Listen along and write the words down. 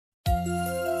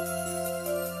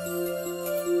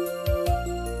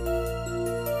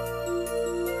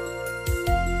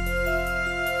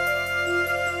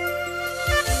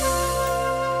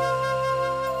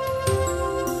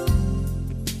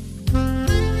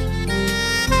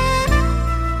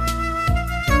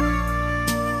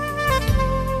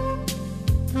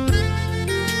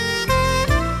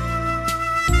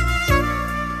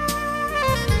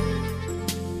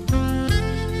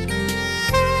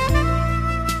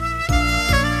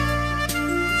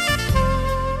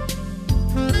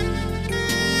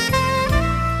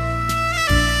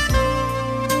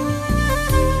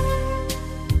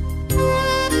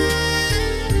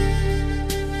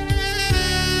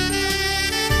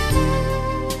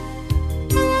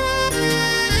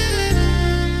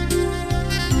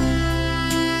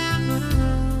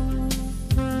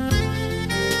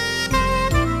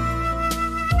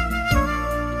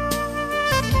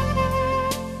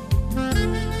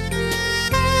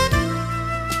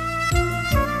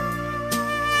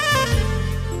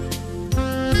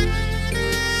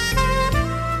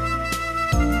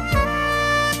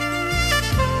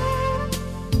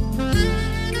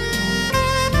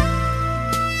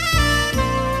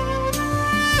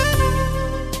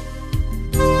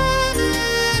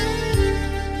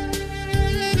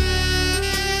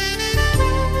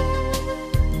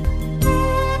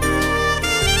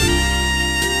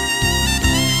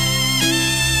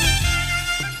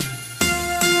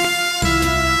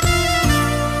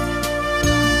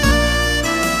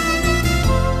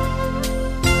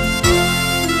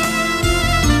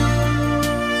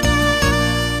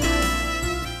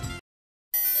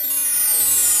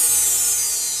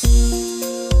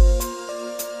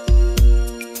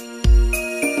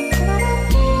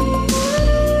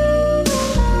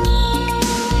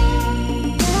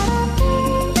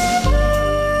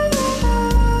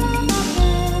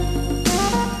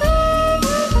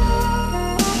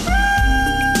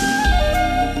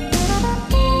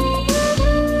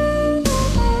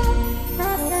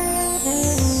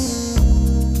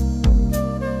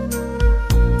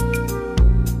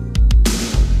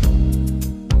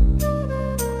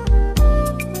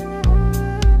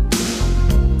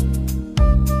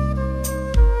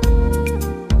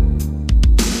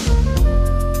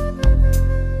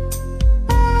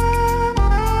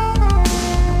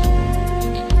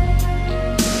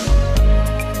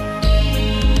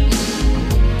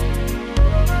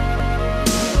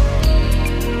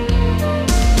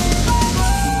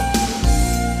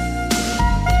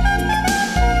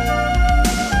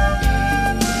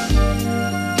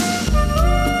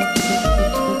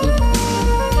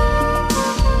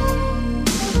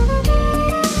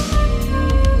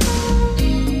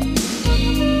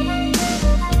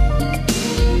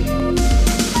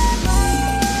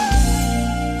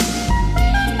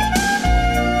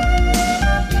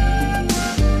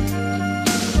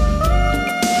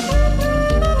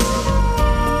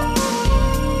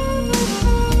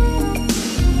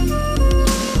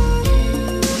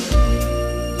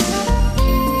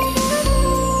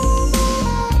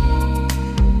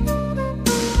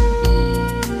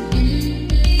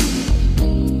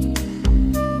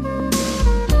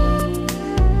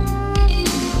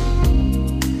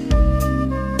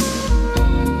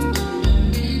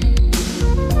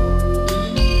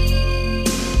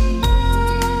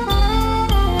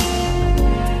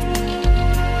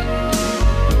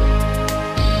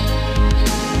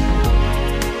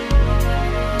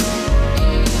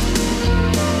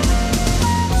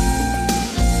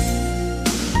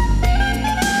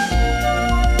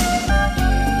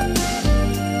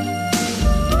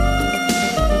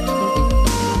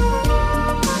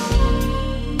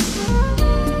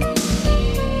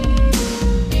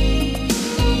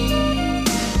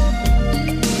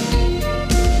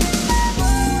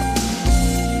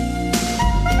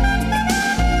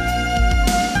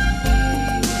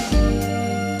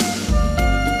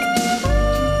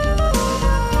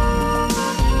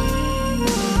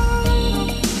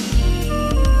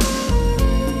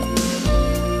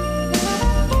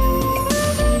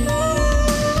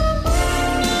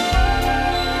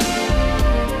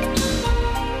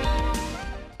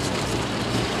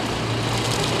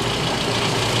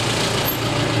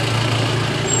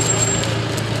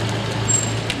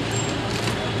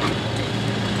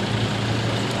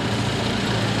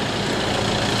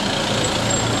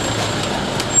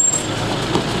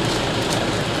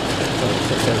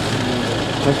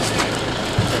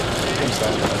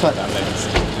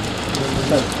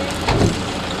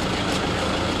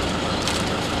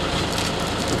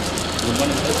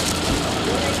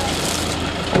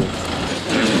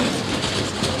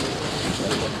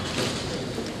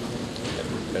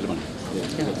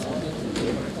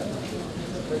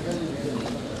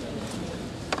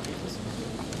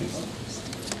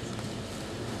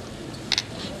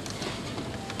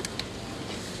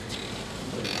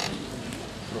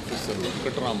Professor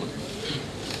Venkata Raman.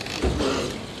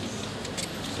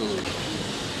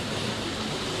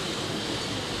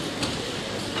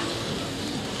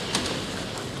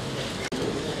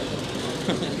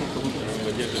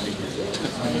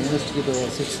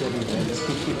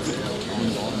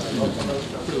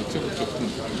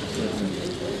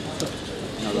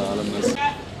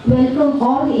 Welcome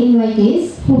all the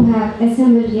invitees who have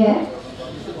assembled here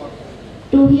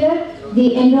to hear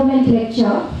the endowment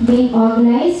lecture being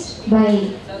organized by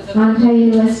Andhra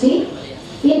University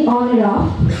in honor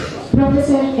of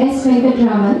Professor S. Venkata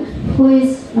Raman, who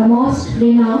is a most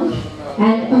renowned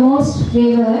and a most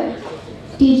revered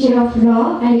teacher of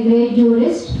law and a great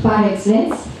jurist par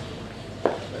excellence.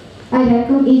 I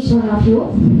welcome each one of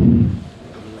you.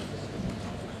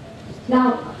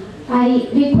 Now, I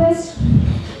request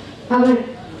our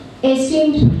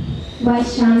esteemed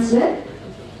Vice Chancellor,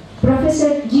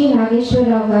 Professor G.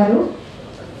 Nageswara Rao,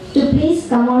 to please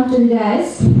come on to the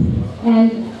dais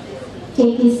and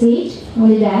take his seat on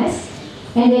the dais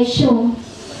and assume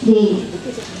the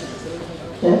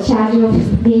charge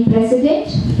of being president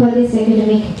for this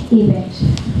academic event.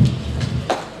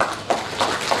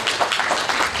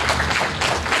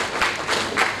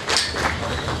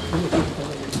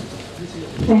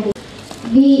 Thank you.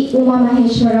 V. Uma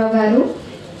Maheshwara Garu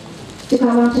to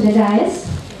come on to the dais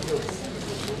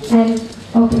and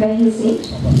occupy his seat.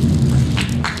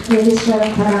 Registrar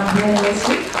of Andhra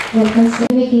University welcomes the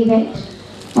academic event.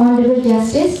 Hon'ble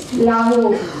Justice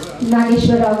Lavu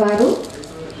Nageswara Rao,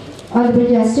 Hon'ble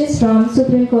Justice from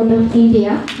Supreme Court of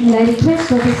India, and I request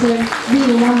Professor V.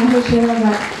 Uma Maheshwara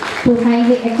Rao to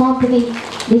kindly accompany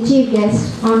the chief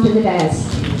guest onto the dais.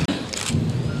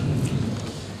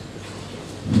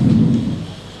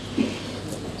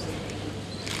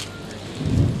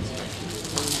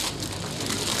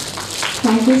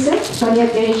 Thank you, sir, for your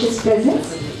gracious presence.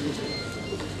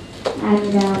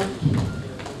 And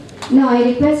now I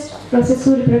request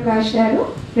Professor D.S.Prakasa Rao,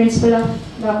 Principal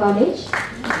of Law College,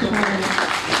 to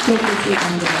take his seat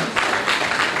on the dais.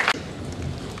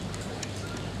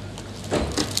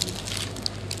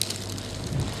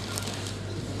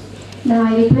 Now I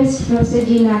request Professor G.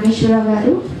 Nageswara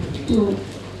Rao to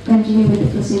continue with the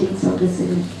proceedings of this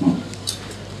event. Thank you.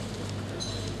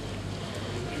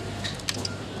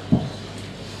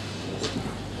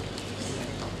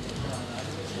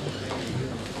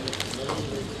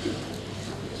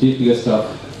 Chief guest of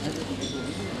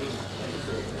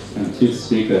and chief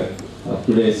speaker of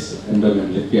today's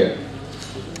endowment lecture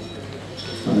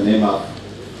on the name of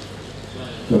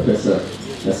Professor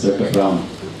S. Venkata Rao,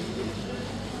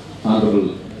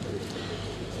 Honorable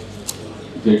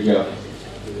Judge of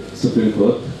Supreme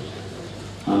Court,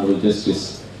 Honorable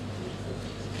Justice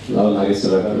Lavu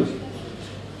Nageswara Rao,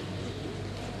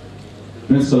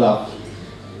 Principal of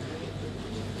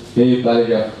AU College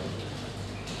of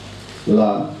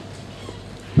Law,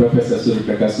 Professor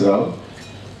D.S.Prakasa Rao,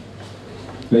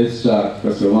 Registrar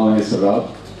Professor Raman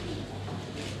Rao,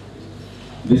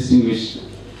 distinguished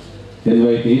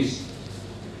invitees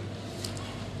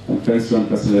and friends from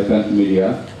press and electronic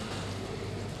media,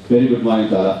 very good morning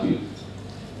to all of you.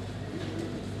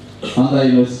 Andhra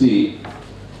University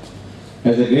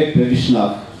has a great tradition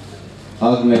of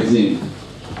organizing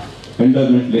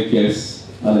endowment lectures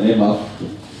on the name of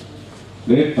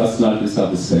great personalities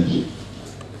of this country.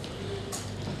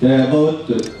 There are about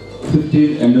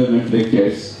 15 endowment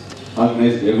lectures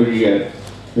organized every year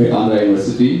by Andhra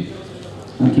University,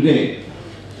 and today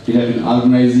we have been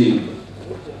organizing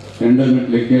endowment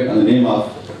lecture on the name of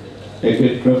a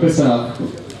great professor of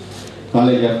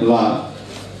College of Law,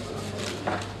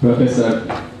 Professor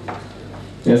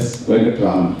S. Venkata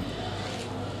Rao.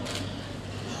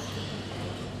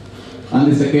 On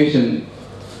this occasion,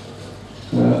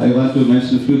 I want to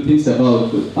mention a few things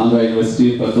about Andhra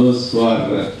University for those who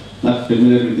are not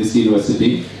familiar with this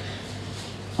university.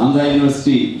 Andhra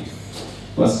University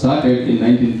was started in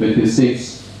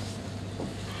 1926,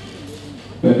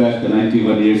 way back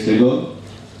 91 years ago.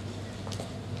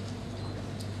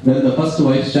 Then the first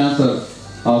Vice Chancellor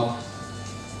of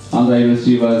Andhra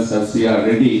University was C.R.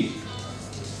 Reddy,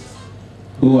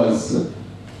 who was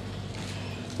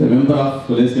the member of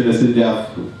the Legislative Assembly of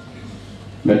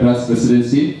Madras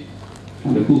Presidency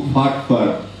and who fought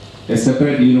for a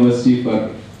separate university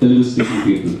for Telugu-speaking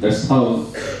people. That's how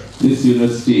this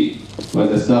university was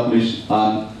established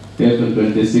on April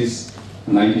 26,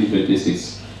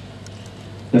 1926.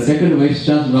 The second Vice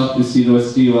Chancellor of this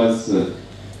university was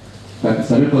Dr.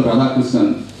 Hon'ble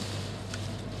Justice,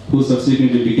 who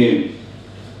subsequently became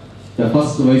the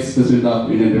first Vice President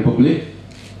of Indian Republic,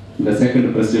 the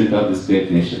second President of this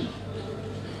great nation.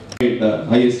 The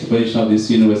highest position of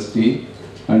this university,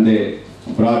 and they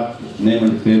brought name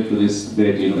and fame to this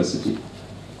great university.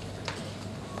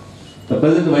 The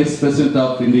present Vice President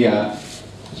of India,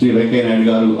 Sri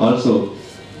Venkata, also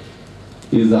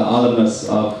is the alumnus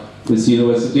of this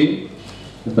university.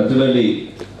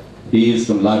 Particularly, he is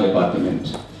from Law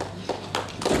Department.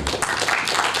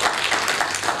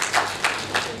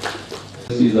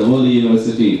 This is the only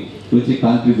university which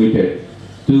contributed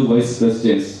 2 vice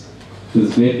presidents to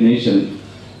this great nation,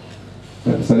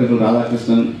 Dr. Hon'ble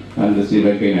Radhakrishnan and Sri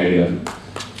Venkata.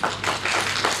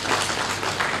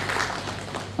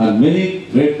 And many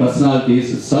great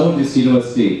personalities served this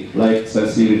university, like Sir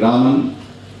C. Raman,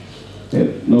 a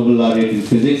Nobel laureate in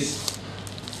physics.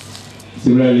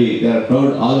 Similarly, there are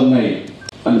proud alumni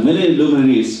and many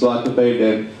luminaries who occupied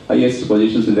their highest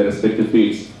positions in their respective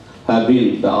fields have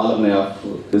been the alumni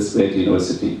of this great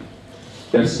university.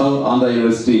 That's how Andhra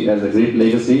University has a great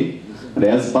legacy, and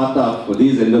as part of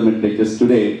these endowment lectures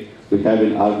today, we have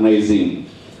been organizing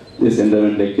this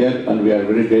endowment lecture, and we are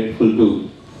very grateful to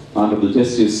Hon'ble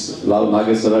Justice Lavu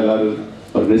Nageswara Rao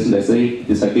for gracing us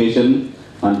this occasion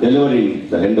and delivering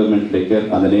the endowment lecture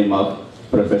on the name of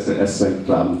Professor S.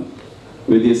 Raman.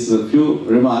 With these few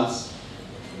remarks,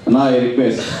 now I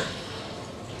request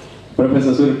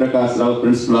Professor Prakasa Rao,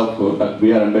 Principal of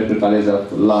B.R. Ambedkar College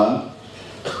of Law,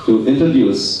 to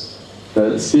introduce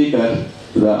the speaker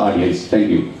to the audience. Thank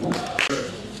you.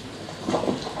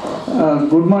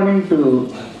 Good morning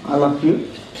to all of you.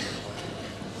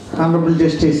 Honorable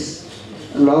Justice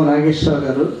Lavu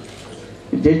Nageswara Rao,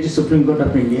 Judge Supreme Court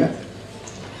of India,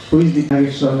 who is the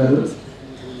Nageswara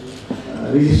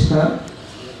Rao, Registrar,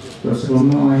 Professor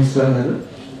Hon'ble Justice Rao,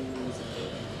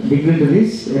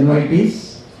 dignitaries,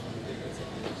 invitees,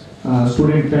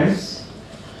 student friends,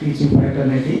 teaching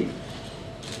fraternity,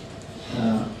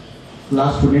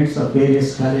 law students of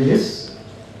various colleges,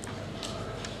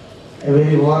 a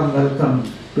very warm welcome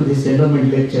to this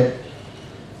endowment lecture.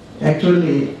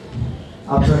 Actually,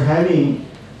 after having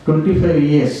 25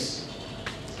 years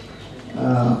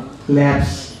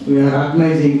lapse, we are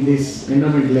organizing this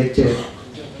endowment lecture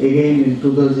again in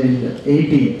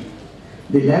 2018.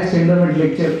 The last endowment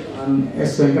lecture on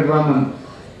S. Venkata Raman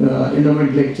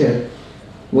endowment lecture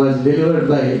was delivered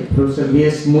by Professor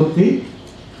V.S. Murthy,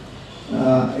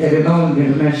 a renowned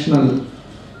international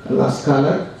law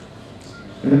scholar,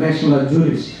 international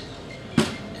jurist.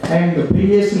 And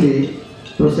previously,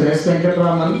 Professor S. Venkata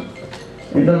Raman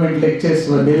endowment lectures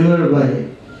were delivered by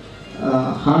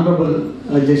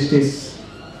Hon'ble Justice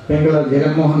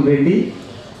Venkata Mohan Reddy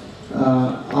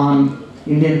on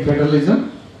Indian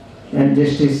federalism, and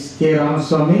Justice K.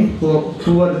 Ramaswamy,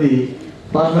 who were the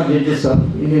former judges of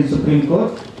Indian Supreme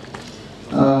Court.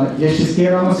 Justice K.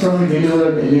 Ramaswamy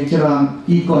delivered a lecture on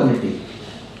equality.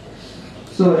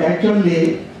 So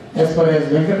actually, as far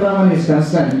as Venkata Raman is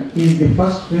concerned, he is the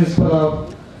first principal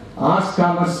of Arts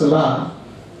Commerce Law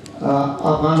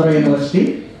of Andhra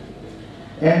University,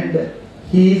 and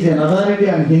he is an authority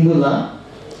on Hindu law,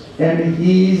 and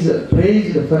he is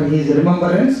praised for his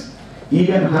remembrance.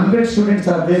 Even 100 students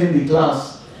are there in the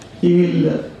class, he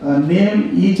will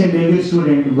name each and every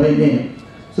student by name.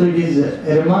 So it is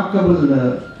a remarkable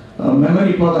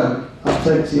memory power of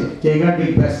such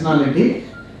gigantic personality.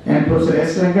 And Professor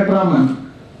S. Venkata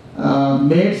Raman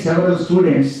made several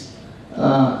students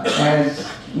as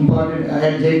important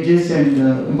as judges and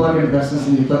important persons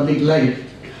in the public life.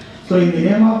 So in the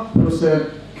name of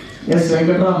Professor S.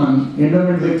 Venkata Raman,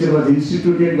 endowment lecture was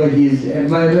instituted by his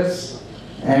admirers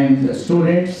and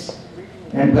students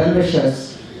and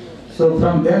well-wishers. So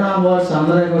from then onwards,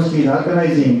 Andhra University is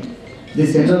organizing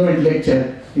this endowment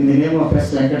lecture in the name of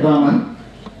S. Venkata Raman.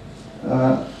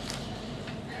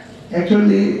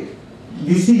 Actually,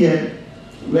 this year,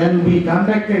 when we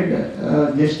contacted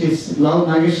Justice Lavu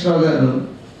Nageswara Rao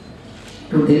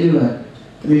to deliver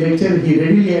the lecture, he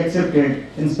readily accepted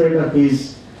in spite of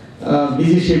his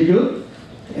busy schedule.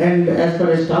 And as far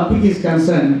as topic is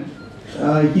concerned,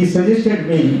 he suggested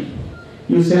me,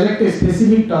 you select a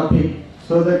specific topic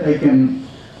so that I can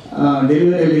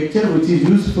deliver a lecture which is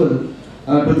useful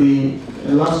to the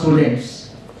law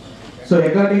students. So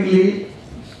accordingly,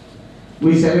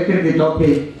 we selected the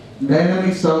topic,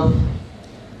 dynamics of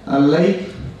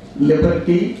life,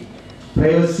 liberty,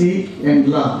 privacy and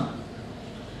law.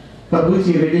 for which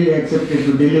he readily accepted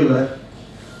to deliver,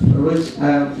 for which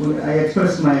I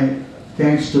express my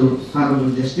thanks to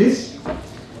Hon'ble Justice.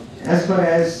 As far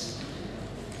as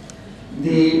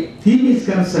the theme is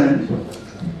concerned,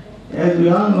 as we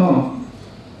all know,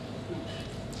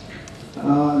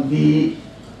 the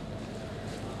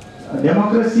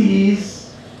democracy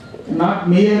is not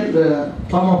mere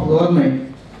form of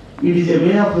government, it is a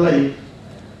way of life.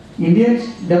 Indian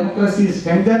democracy is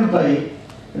strengthened by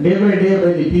day by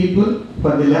the people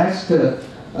for the last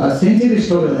centuries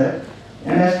together.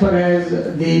 And as far as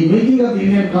the making of the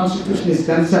Indian Constitution is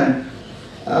concerned,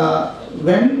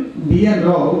 when B.N.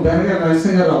 Rao, Venkata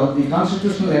Nageswara Rao, the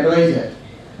constitutional advisor,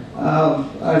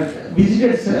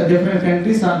 visited different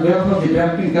countries on behalf of the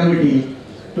drafting committee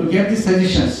to get the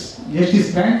suggestions,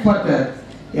 Justice Frankfurter,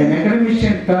 an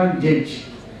academician turned judge,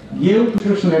 gave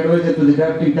constitutional advisor to the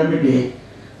drafting committee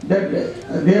that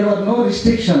there were no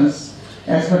restrictions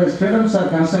as far as freedoms are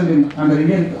concerned under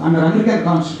American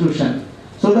Constitution,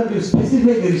 so that you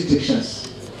specify the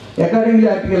restrictions. Accordingly,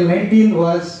 Article 19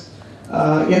 was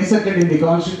inserted in the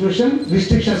Constitution,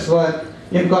 restrictions were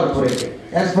incorporated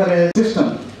as far as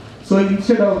system. So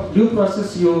instead of due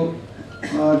process, you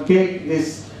take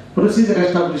this procedure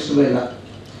established by law.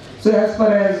 So as far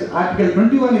as Article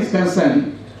 21 is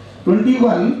concerned,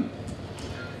 21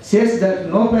 says that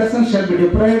no person shall be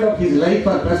deprived of his life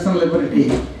or personal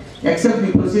liberty except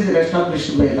the procedure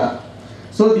established by law.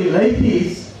 So the life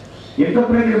is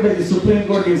interpreted by the Supreme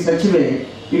Court in such a way,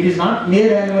 it is not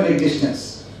mere animal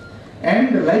existence.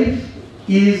 And life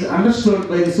is understood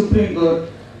by the Supreme Court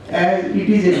as it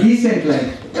is a decent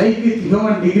life, life with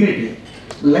human dignity,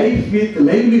 life with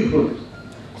livelihood.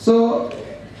 So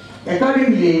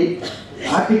accordingly,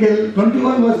 Article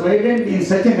 21 was widened in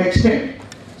such an extent.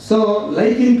 So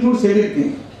life includes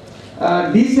everything.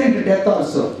 Decent death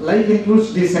also, life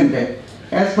includes decent death.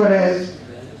 As far as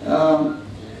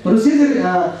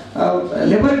procedure,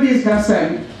 liberty is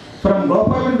concerned, from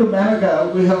Gopalan to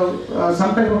Manaka, we have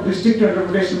some type of restricted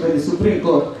interpretation by the Supreme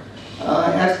Court.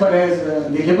 As far as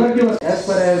the liberty was, as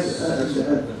far as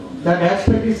that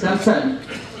aspect is concerned,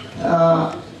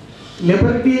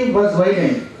 liberty was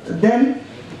widened. Then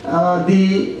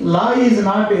the law is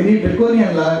not any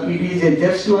draconian law, it is a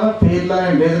just law, fair law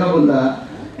and reasonable law.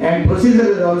 And procedure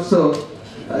is also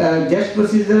just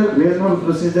procedure, reasonable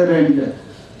procedure, and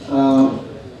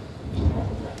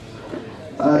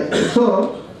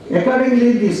so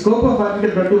accordingly the scope of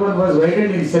Article 21 was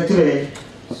widened in such a way.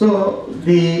 So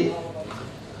the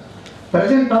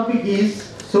present topic is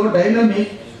so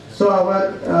dynamic, so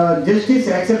our justice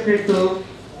accepted to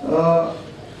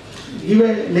give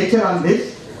a lecture on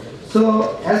this.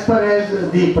 So as far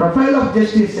as the profile of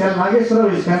Justice L. Nageswara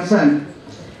Rao is concerned,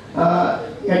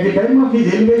 at the time of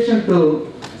his elevation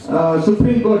to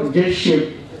Supreme Court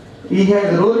judgeship, he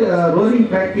has roaring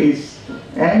practice,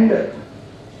 and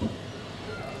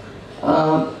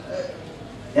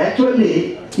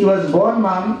actually he was born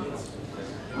on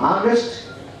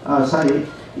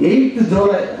 8th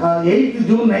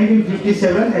June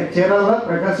 1957 at Cherala,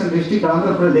 Prakasam district,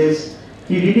 Andhra Pradesh.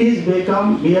 He did his BL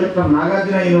from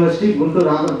Nagarjuna University, Guntur,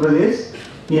 Andhra Pradesh.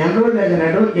 He enrolled as an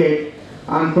advocate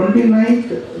on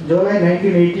 29th July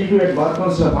 1982 at Bar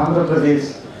Council of Andhra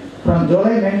Pradesh. From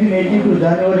July 1980 to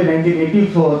January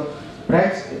 1984,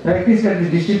 practiced at the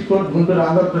District Court, Guntur,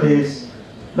 Andhra Pradesh.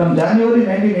 From January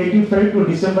 1985 to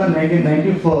December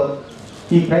 1994,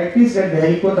 he practiced at the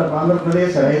High Court of Andhra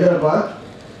Pradesh, Hyderabad.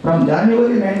 From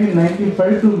January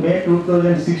 1995 to May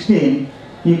 2016,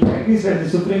 he practiced at the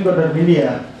Supreme Court of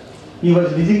India. He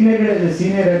was designated as a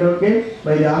senior advocate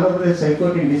by the Andhra Pradesh High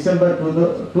Court in December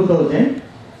 2000.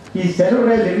 He served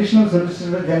as Additional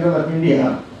Solicitor General of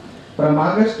India from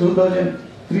August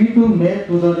 2003 to May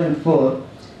 2004,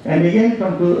 and again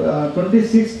from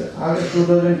 26th August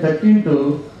 2013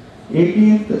 to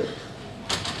 18th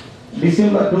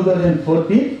December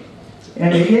 2014,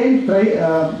 and again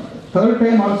third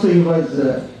time also he was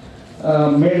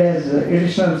made as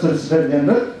Additional Solicitor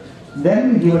General.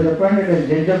 Then he was appointed as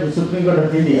Judge of the Supreme Court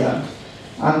of India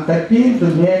on 13th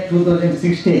May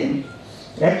 2016.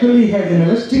 Actually, he has an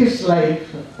illustrious life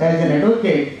as an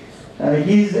advocate.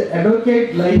 His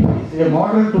advocate life is a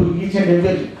model to each and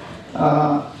every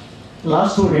law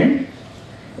student.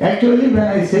 Actually, when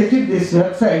I searched this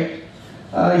website,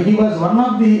 he was one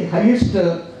of the highest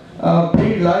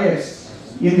paid lawyers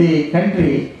in the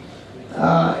country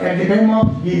at the time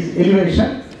of his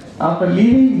elevation. After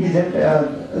leaving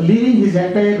his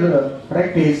entire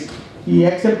practice, he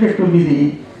accepted to be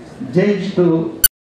the judge to